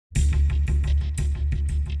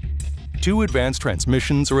Two advanced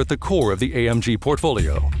transmissions are at the core of the AMG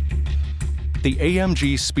portfolio. The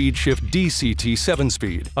Amg Speedshift Dct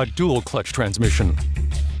 7-speed, a dual-clutch transmission,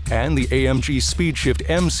 and the Amg Speedshift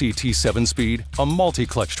Mct 7-speed, a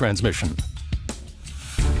multi-clutch transmission.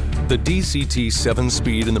 The DCT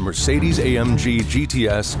 7-speed in the Mercedes-AMG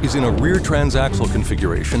GTS is in a rear transaxle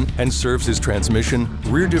configuration and serves as transmission,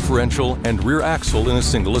 rear differential, and rear axle in a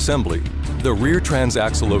single assembly. The rear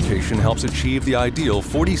transaxle location helps achieve the ideal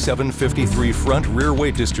 47-53 front-rear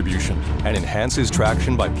weight distribution and enhances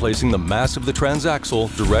traction by placing the mass of the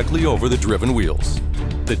transaxle directly over the driven wheels.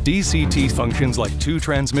 The DCT functions like two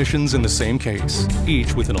transmissions in the same case,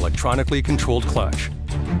 each with an electronically controlled clutch.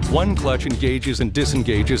 One clutch engages and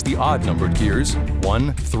disengages the odd-numbered gears,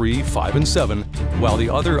 1, 3, 5, and 7, while the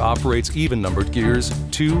other operates even-numbered gears,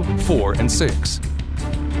 2, 4, and 6.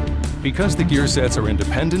 Because the gear sets are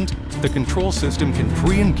independent, the control system can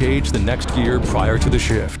pre-engage the next gear prior to the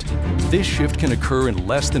shift. This shift can occur in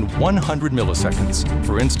less than 100 milliseconds.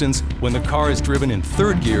 For instance, when the car is driven in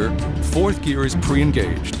third gear, fourth gear is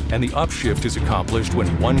pre-engaged, and the upshift is accomplished when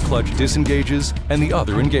one clutch disengages and the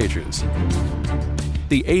other engages.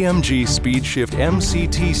 The Amg Speedshift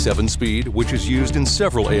Mct 7-speed, which is used in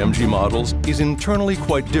several AMG models, is internally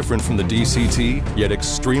quite different from the DCT, yet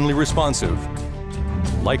extremely responsive.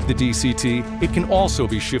 Like the DCT, it can also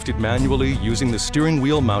be shifted manually using the steering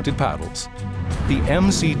wheel mounted paddles. The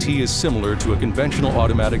MCT is similar to a conventional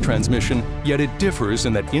automatic transmission, yet it differs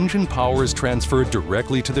in that engine power is transferred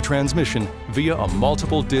directly to the transmission via a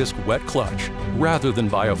multiple-disc wet clutch, rather than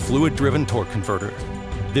by a fluid-driven torque converter.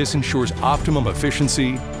 This ensures optimum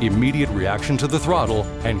efficiency, immediate reaction to the throttle,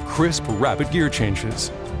 and crisp, rapid gear changes.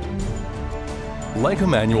 Like a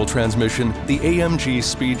manual transmission, the Amg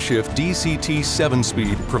Speedshift Dct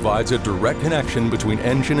 7-speed provides a direct connection between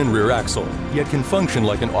engine and rear axle, yet can function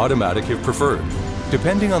like an automatic if preferred.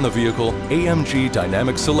 Depending on the vehicle, Amg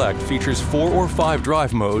Dynamic Select features 4 or 5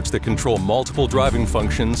 drive modes that control multiple driving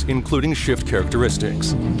functions, including shift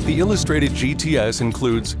characteristics. The illustrated GTS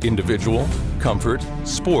includes Individual, Comfort,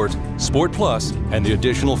 Sport, Sport Plus, and the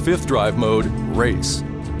additional 5th drive mode, Race.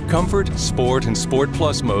 Comfort, Sport, and Sport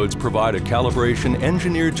Plus modes provide a calibration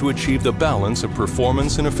engineered to achieve the balance of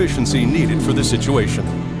performance and efficiency needed for the situation.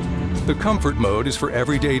 The Comfort mode is for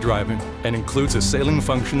everyday driving and includes a sailing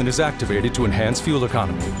function that is activated to enhance fuel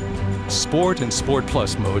economy. Sport and Sport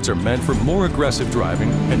Plus modes are meant for more aggressive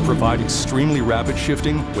driving and provide extremely rapid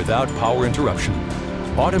shifting without power interruption.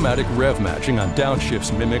 Automatic rev matching on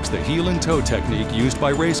downshifts mimics the heel and toe technique used by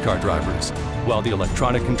race car drivers, while the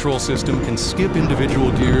electronic control system can skip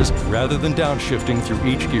individual gears rather than downshifting through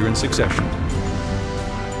each gear in succession.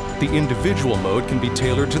 The individual mode can be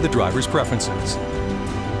tailored to the driver's preferences.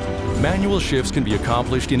 Manual shifts can be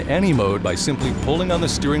accomplished in any mode by simply pulling on the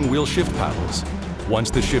steering wheel shift paddles. Once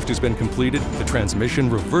the shift has been completed, the transmission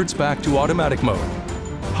reverts back to automatic mode.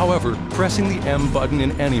 However, pressing the M button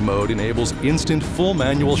in any mode enables instant full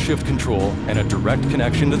manual shift control and a direct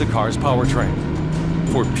connection to the car's powertrain.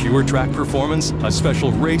 For pure track performance, a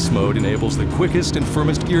special race mode enables the quickest and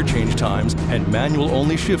firmest gear change times and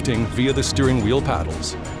manual-only shifting via the steering wheel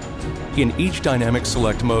paddles. In each dynamic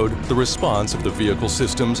select mode, the response of the vehicle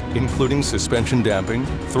systems, including suspension damping,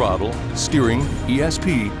 throttle, steering,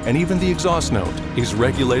 ESP, and even the exhaust note, is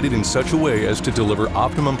regulated in such a way as to deliver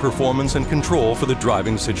optimum performance and control for the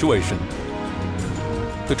driving situation.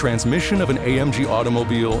 The transmission of an AMG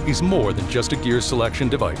automobile is more than just a gear selection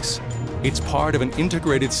device. It's part of an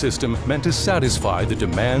integrated system meant to satisfy the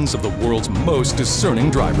demands of the world's most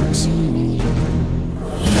discerning drivers.